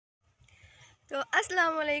তো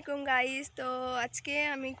আসসালামু আলাইকুম গাইস। তো আজকে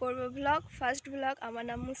আমি করব ব্লগ, ফার্স্ট ব্লগ। আমার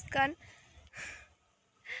নাম মুস্কান।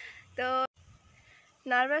 তো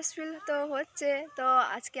নার্ভাস ফিল তো হচ্ছে। তো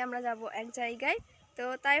আজকে আমরা যাব এক জায়গায়, তো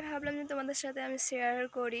তাই ভাবলাম যে তোমাদের সাথে আমি শেয়ার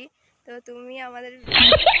করি। তো তুমি আমাদের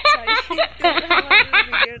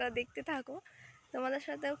ভিডিওটা দেখতে থাকো, তোমাদের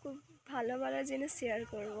সাথেও খুব ভালো ভালো জিনিস শেয়ার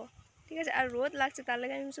করব, ঠিক আছে? আর রোদ লাগছে, তার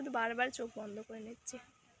লাগে আমি শুধু বারবার চোখ বন্ধ করে নিচ্ছি।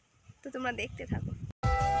 তো তোমরা দেখতে থাকো।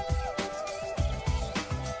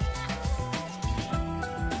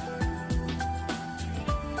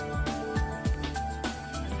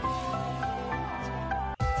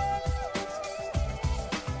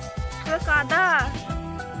 কাদা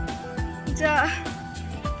যা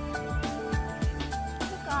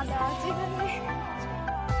কাদা আছে এখানে।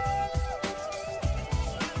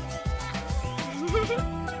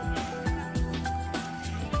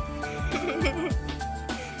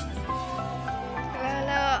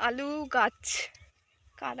 আলু গাছ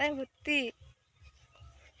কাদায় ভর্তি,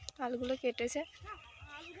 আলুগুলো কেটেছে।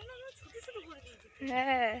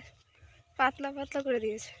 হ্যাঁ, পাতলা পাতলা করে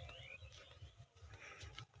দিয়েছে।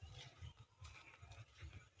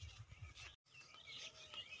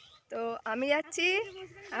 তো আমি যাচ্ছি,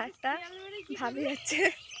 আর একটা ভাবি যাচ্ছে।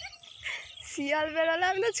 শিয়াল বেরোলে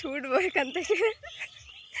আমি তো ছুটবো এখান থেকে।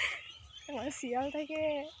 আমার শিয়াল থেকে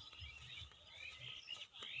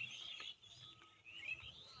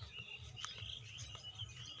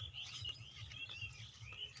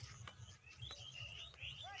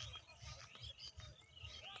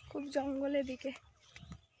খুব জঙ্গলের দিকে।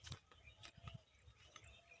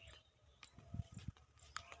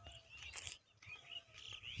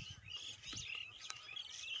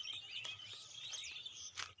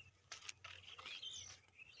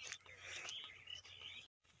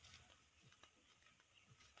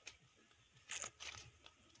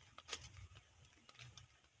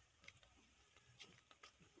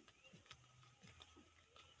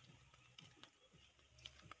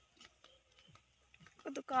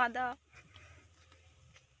 কত কাদা।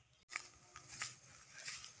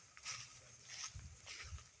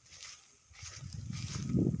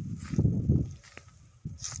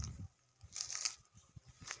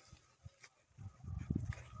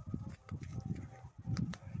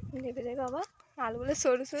 লেগে যায় বাবা, আলুগুলো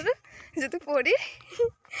সরু সরু, যদি পড়ি।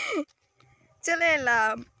 চলে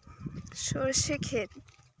এলাম সর্ষে ক্ষেত।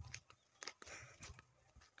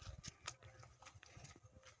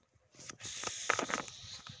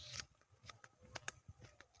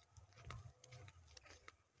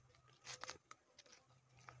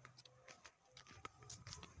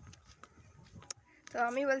 তো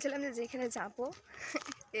আমি বলছিলাম যে যেখানে যাবো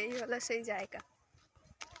এই হলো সেই জায়গা।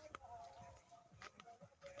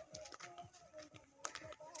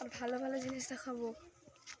 আর ভালো ভালো জিনিস দেখাবো,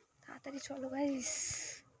 তাড়াতাড়ি চলো গাইস।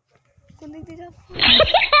 কোন দিক দিয়ে যাবো?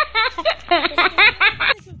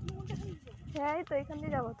 হ্যাঁ, তো এখান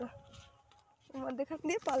দিয়ে যাবো। তো মধ্যেখান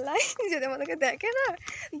দিয়ে পাল্লাই, যদি আমাদেরকে দেখে না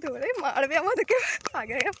ধরে মারবে আমাদেরকে।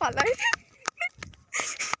 আগে আগে পালাই।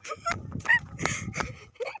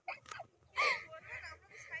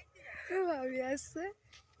 ভাবি আসছে,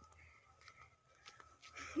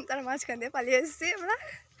 তার মাঝখান দিয়ে পালিয়ে এসেছি আমরা।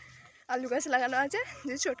 আলু গাছ লাগানো আছে,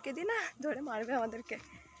 যদি চটকে দিই না ধরে মারবে আমাদেরকে।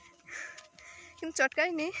 কিন্তু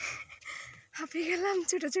চটকাইনি, হাঁপিয়ে গেলাম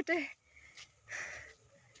ছুটে ছুটে।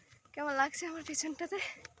 কেমন লাগছে আমার পিছনটাতে?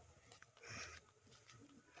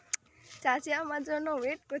 চাচি আমার জন্য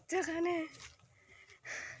ওয়েট করছে ওখানে।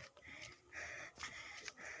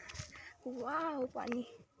 ওয়াও, পানি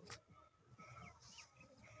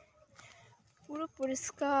পুরো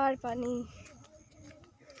পরিষ্কার পানি,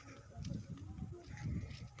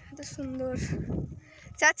 এত সুন্দর।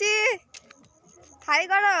 চাচি হাই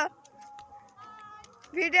করো,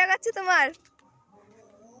 ভিডিও করছি তোমার।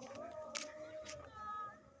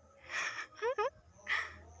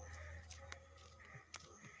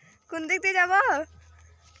 কোন দিক দিয়ে যাবো?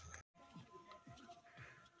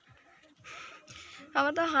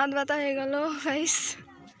 আমার তো হাত ব্যথা হয়ে গেল গাইস।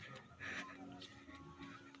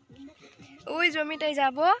 ওই জমিটাই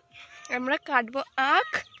যাব, আমরা কাটবো আখ।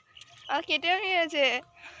 আর কেটেও নিয়েছে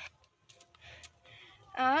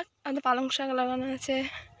আখ। আর পালং শাক লাগানো আছে,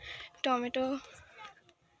 টমেটো।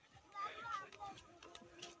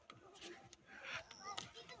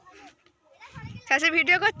 কাছে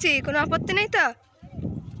ভিডিও করছি, কোনো আপত্তি নেই তো?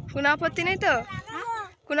 কোনো আপত্তি নেই তো?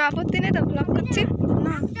 কোনো আপত্তি নেই তো? ব্লগ করছি।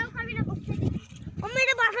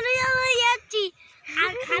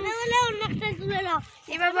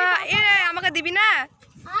 এ বাবা, এ আমাকে দিবি না?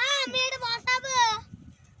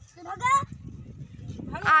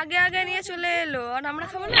 আগে আগে নিয়ে চলে এলো, আর আমরা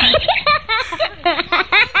খাবো না।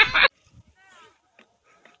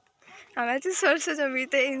 আমি আছি সরষে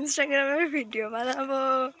জমিতে ইনস্টাগ্রামে ভিডিও বানাবো।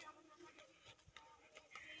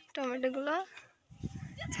 টমেটোগুলো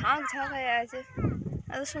ঝাঁক ঝাঁক হয়ে আছে,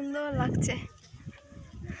 এত সুন্দর লাগছে।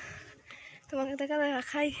 তোমাকে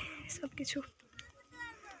দেখাই সব কিছু,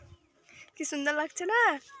 কি সুন্দর লাগছে না?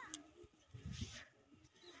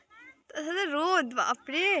 তার সাথে রোদ,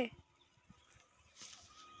 বাপরে।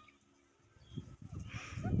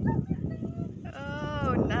 ও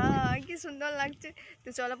না, কি সুন্দর লাগছে। তো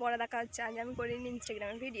চলো পরে দেখা হচ্ছে। আজ আমি করিনি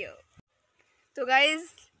ইনস্টাগ্রামে ভিডিও। তো গাইজ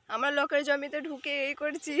আমরা লোকের জমিতে ঢুকে এই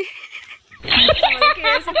করছি, আমাদেরকে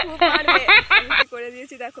এসে খুব মারবে। আমি কি করে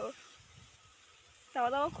দিয়েছি দেখো। তাও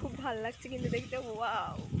তো আমার খুব ভালো লাগছে কিন্তু দেখতে।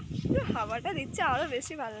 ওয়াও, হাওয়াটা দিচ্ছে আরো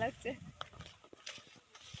বেশি ভালো লাগছে।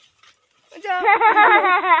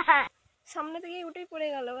 সামনে থেকে উঠেই পড়ে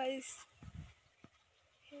গেল গাইজ,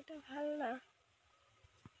 এটা ভালো না।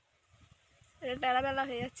 এটা টেরা বেলা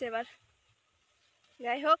হয়ে যাচ্ছে এবার।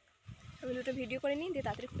 যাই হোক, আমি দুটো ভিডিও করে নিই, দিয়ে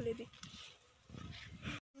তাড়াতাড়ি খুলে দিই।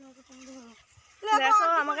 দেখো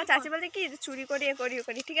আমাকে চাচি বলছে কি চুরি করি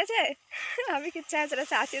করি, ঠিক আছে? আমি কিচ্ছু আছে না,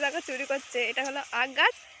 চাচি দেখো চুরি করছে। এটা হলো আখ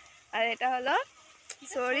গাছ আর এটা হলো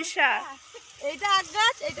সরিষা। এটা আখ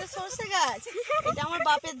গাছ, এটা সরষে গাছ, এটা আমার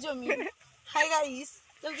বাপের জমি। হাই গাইস,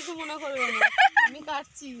 কেউ কিছু মনে করবে না, আমি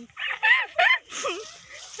কাটছি।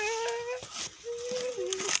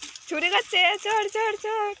 চুরি করছে, চোর চোর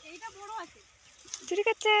চোর, এইটা বড় আছে, চুরি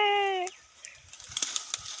করছে।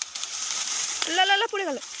 লা পড়ে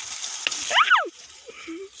গেল।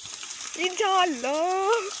 কি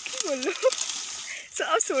বললো,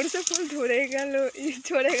 সব সরষে ফুল ধরে গেল,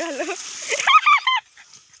 ঝরে গেল।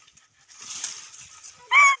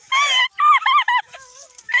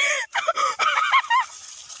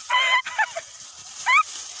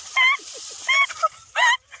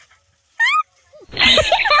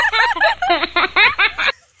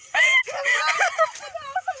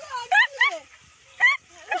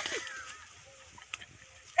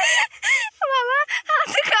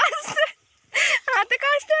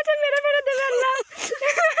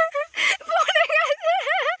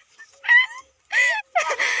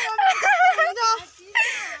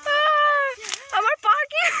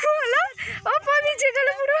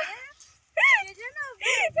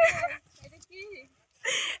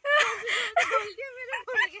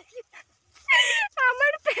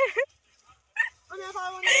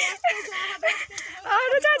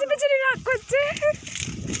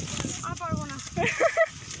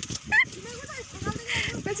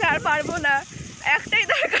 আর পারবো না, একটাই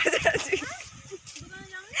দরকার আছে।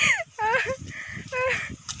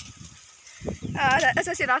 আর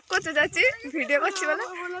আচ্ছা সে রাগ করতে যাচ্ছি, ভিডিও করছি বলে।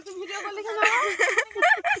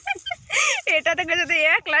 এটা থেকে যদি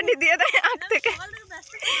এক লাঠি দিয়ে দেয় আখ থেকে,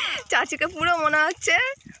 চাচিকে পুরো মনে হচ্ছে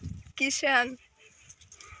কিষান।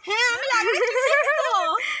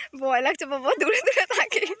 ভয় লাগছে বাবা, দূরে দূরে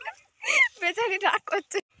থাকি। বেচারি রাগ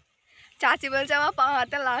করছে। চাচি বলছে আমার পা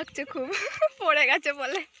হাতে লাগছে খুব, পড়ে গেছে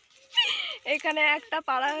বলে। এখানে একটা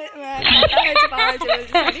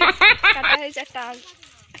কাটা হয়েছে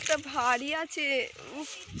একটা ভারী আছে।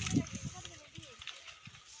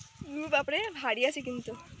 বাপরে ভারী আছে,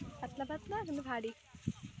 কিন্তু পাতলা পাতলা কিন্তু ভারী।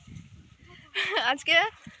 আজকে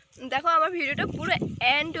দেখো আমার ভিডিওটা পুরো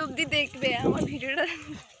এন্ড অবধি দেখবে। আমার ভিডিওটা,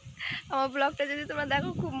 আমার ব্লগটা যদি তোমরা দেখো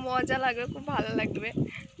খুব মজা লাগবে, খুব ভালো লাগবে,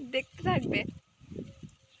 দেখতে থাকবে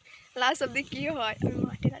লাস্ট অবধি কি হয়। আমি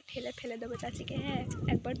মাঠে না ঠেলে ফেলে দেবো চাচিকে। হ্যাঁ,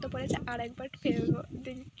 একবার তো পড়েছে, আর একবার ফেলবো,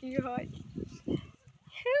 দেখি কি হয়।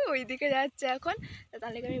 হ্যাঁ, ওই দিকে যাচ্ছে এখন,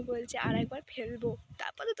 তাহলে আমি বলছি আর একবার ফেলবো,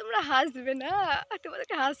 তারপরে তোমরা হাসবে না।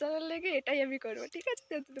 তোমাদেরকে হাসানোর লেগে এটাই আমি করবো, ঠিক আছে?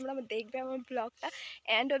 তোমরা আমার দেখবে, আমার ব্লগটা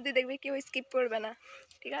এন্ড অবধি দেখবে, কেউ স্কিপ করবে না,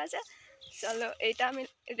 ঠিক আছে? চলো, এইটা আমি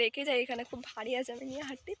রেখে যাই, এখানে খুব ভারী আছে, আমি নিয়ে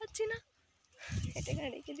হাঁটতেই পারছি না। এটা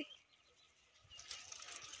এখানে রেখে দিই।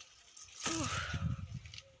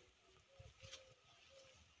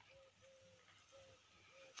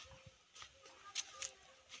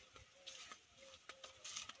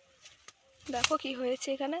 দেখো কি হয়েছে,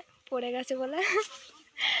 এখানে পড়ে গেছে বলে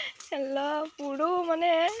পুরো মানে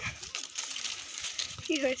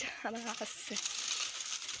কি হয়েছে, আসছে।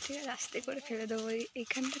 ঠিক আছে, আস্তে করে ফেলে দেবো,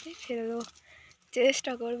 এইখানটাতেই ফেলে দেবো,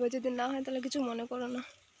 চেষ্টা করবো। যদি না হয় তাহলে কিছু মনে করো না।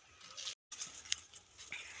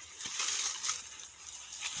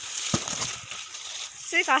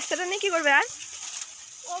 সেই কাজটা নিয়ে কি করবে আর?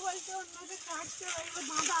 ও বলছে অন্যকে কাটছে,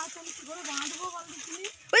 বাঁধা আছে, আমি কি করে বাঁধবো বলছি।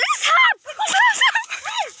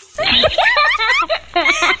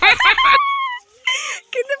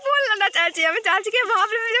 কিন্তু বললো না চাচি, আমি চাচিকে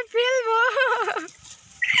ভাবলাম যে ফেলবো,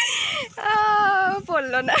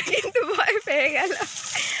 বললো না, কিন্তু ভয় পেয়ে গেল।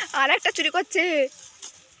 আর একটা চুরি করছে,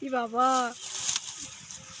 কি বাবা।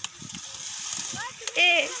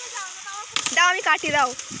 আমি কাটি, দাও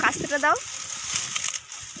কাস্তেটা দাও।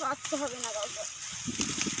 কাটতে হবে না কাউকে।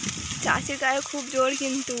 চাচির গায়ে খুব জোর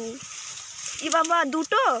কিন্তু। ই বাবা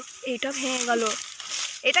দুটো, এইটা ভেঙে গেল।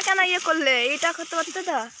 এটা কেন ইয়ে করলে? এইটা করতে পারতে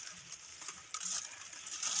দা।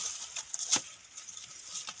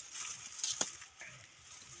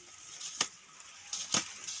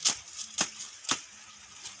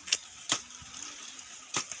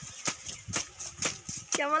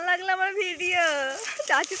 কেমন লাগলো আমার ভিডিও?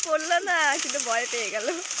 চাচি পড়লো না, কিন্তু ভয় পেয়ে গেল।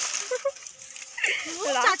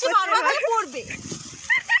 চাচি বারবার করে পড়বে।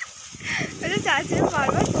 চাচি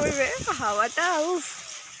বারবার পড়বে। হাওয়াটা উফ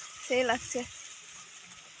সেই লাগছে।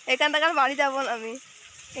 এখান থেকে আর বাড়ি যাবো না, আমি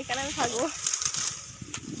এখানে আমি থাকবো।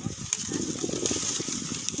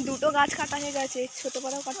 দুটো গাছ কাটা হয়ে গেছে, ছোট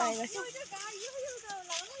বড়ও কাটা হয়ে গেছে।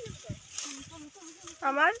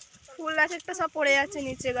 আমার ফুল গাছ একটা সব পড়ে যাচ্ছে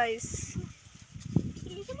নিচে গাইস।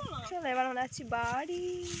 চলো এবার আমরা যাচ্ছি বাড়ি।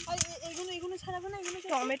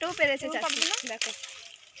 টমেটো পেরেছে চাচি, দেখো।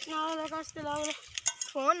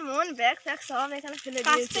 ফোন মন ব্যাগ ফ্যাগ সব এখানে ফেলে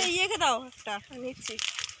দিয়েছে। ইয়েকে দাও একটা, নিচ্ছি।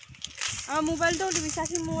 আমার মোবাইলটাও নিবি,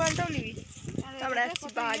 চাচির মোবাইলটাও নিবি। আমরা যাচ্ছি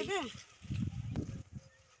বাড়ি।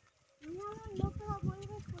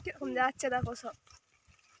 কিরকম যাচ্ছে দেখো সব।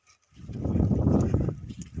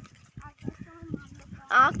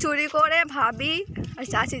 আখ চুরি করে ভাবি আর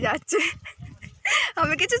চাচি যাচ্ছে।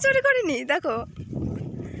 আমি কিছু চুরি করিনি, দেখো।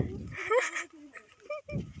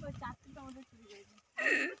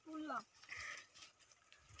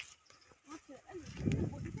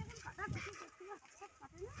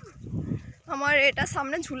 আমার এটা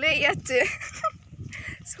সামনে ঝুলেই যাচ্ছে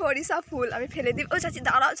সরিষা ফুল। আমি ফেলে দিই। ও চাচি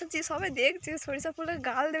দাঁড়াও, চাচি সবাই দেখছে। সরিষা ফুলের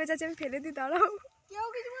গাল দেবে চাচি, আমি ফেলে দিই, দাঁড়াও।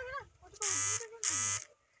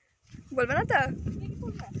 বলবে না তো?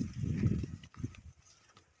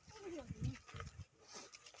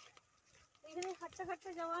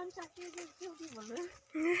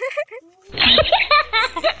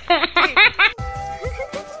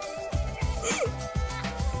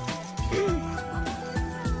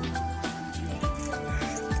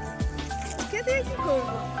 কে দিয়ে কি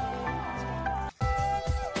করবো?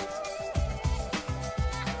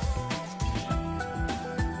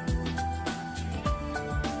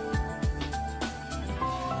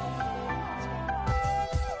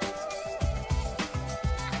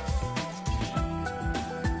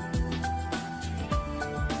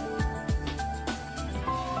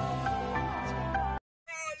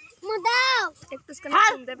 একটু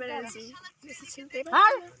শুনতে পেরেছি, শুনতে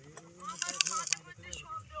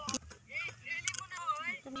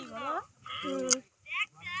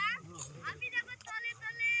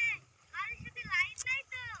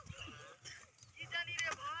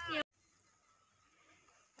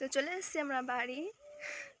তো চলে এসেছি আমরা বাড়ি।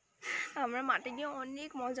 আমরা মাঠে গিয়ে অনেক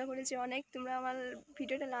মজা করেছি, অনেক। তোমরা আমার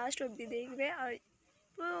ভিডিওটা লাস্ট অবধি দেখবে, আর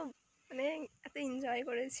পুরো মানে এত এনজয়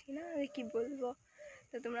করেছি না, আর কি বলবো।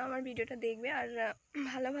 তো তোমরা আমার ভিডিওটা দেখবে আর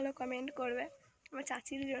ভালো ভালো কমেন্ট করবে আমার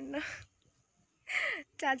চাচির জন্য।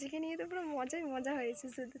 চাচিকে নিয়ে তো পুরো মজাই মজা হয়েছে।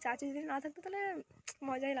 শুধু চাচি যদি না থাকতো তাহলে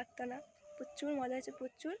মজাই লাগতো না। প্রচুর মজা হয়েছে,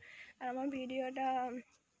 প্রচুর। আর আমার ভিডিওটা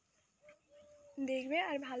দেখবে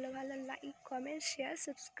আর ভালো ভালো লাইক কমেন্ট শেয়ার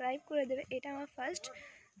সাবস্ক্রাইব করে দেবে। এটা আমার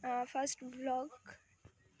ফার্স্ট ব্লগ,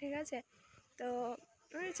 ঠিক আছে? তো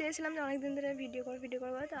আমি চেয়েছিলাম যে অনেক দিন ধরে ভিডিও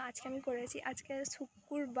করবো, তো আজকে আমি করেছি। আজকে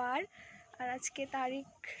শুক্রবার, আর আজকে তারিখ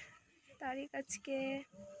আজকে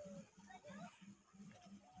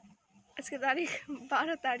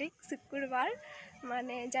 12 তারিখ শুক্রবার,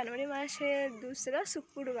 মানে জানুয়ারি মাসের 2রা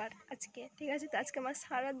শুক্রবার আজকে, ঠিক আছে? তো আজকে আমার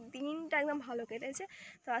সারা দিনটা একদম ভালো কেটেছে।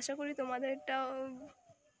 তো আশা করি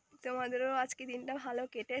তোমাদেরও আজকে দিনটা ভালো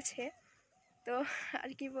কেটেছে। তো আর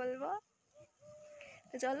কি বলবো,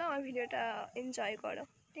 তো চলো আমার ভিডিওটা এনজয় করো,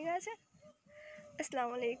 ঠিক আছে?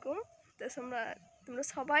 আসসালামু আলাইকুম। তো তোমরা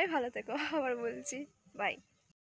সবাই ভালো থেকো, আবার বলছি বাই।